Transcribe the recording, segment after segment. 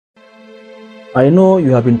I know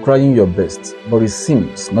you have been trying your best, but it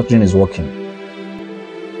seems nothing is working.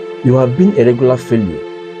 You have been a regular failure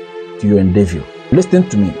to your endeavor. Listen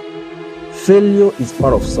to me. Failure is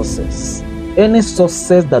part of success. Any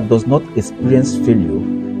success that does not experience failure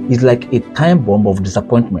is like a time bomb of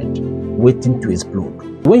disappointment waiting to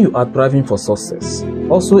explode. When you are striving for success,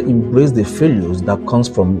 also embrace the failures that comes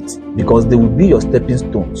from it, because they will be your stepping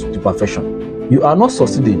stones to perfection. You are not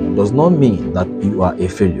succeeding does not mean that you are a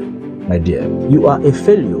failure, my dear. You are a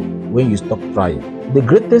failure when you stop trying. The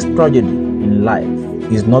greatest tragedy in life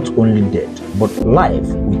is not only death, but life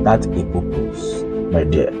without a purpose, my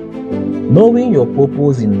dear. Knowing your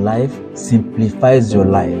purpose in life simplifies your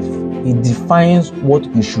life. It defines what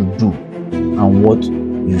you should do and what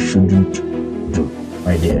you shouldn't do,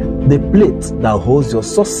 my dear. The plate that holds your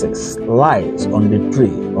success lies on the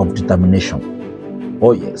tray of determination.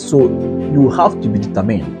 Oh yes, so you have to be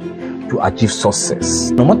determined to achieve success.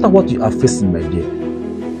 No matter what you are facing, my dear,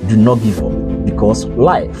 do not give up, because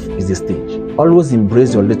life is a stage. Always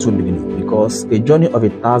embrace your little beginning, because a journey of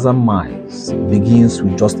 1,000 miles begins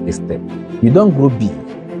with just a step. You don't grow big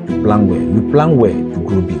to plan well, you plan well to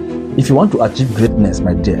grow big. If you want to achieve greatness,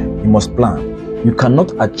 my dear, you must plan. You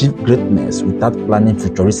cannot achieve greatness without planning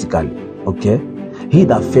futuristically, okay? He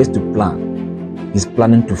that fails to plan is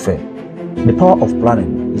planning to fail. The power of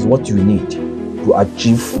planning is what you need to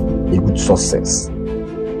achieve a good success.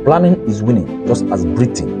 Planning is winning just as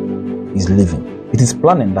breathing is living. It is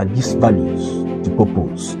planning that gives values to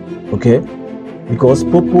purpose, okay? Because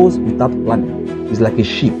purpose without planning is like a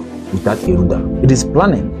ship without a rudder. It is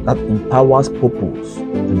planning that empowers purpose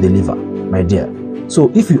to deliver, my dear. So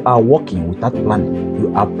if you are working without planning,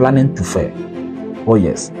 you are planning to fail. Oh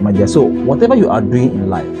yes, my dear. So whatever you are doing in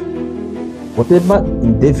life, whatever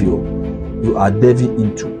endeavor you are delving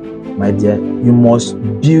into, my dear, you must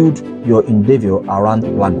build your endeavor around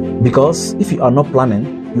planning. Because if you are not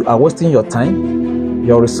planning, you are wasting your time,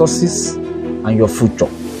 your resources, and your future,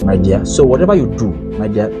 my dear. So whatever you do, my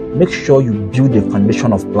dear, make sure you build a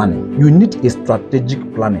foundation of planning. You need a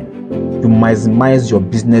strategic planning to maximize your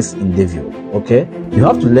business endeavor, okay? You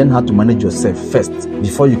have to learn how to manage yourself first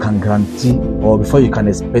before you can guarantee or before you can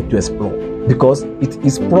expect to explore, because it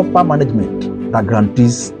is proper management that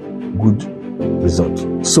guarantees good results.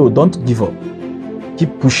 So don't give up.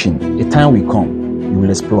 Keep pushing. The time will come, you will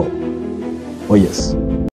explore. Oh yes.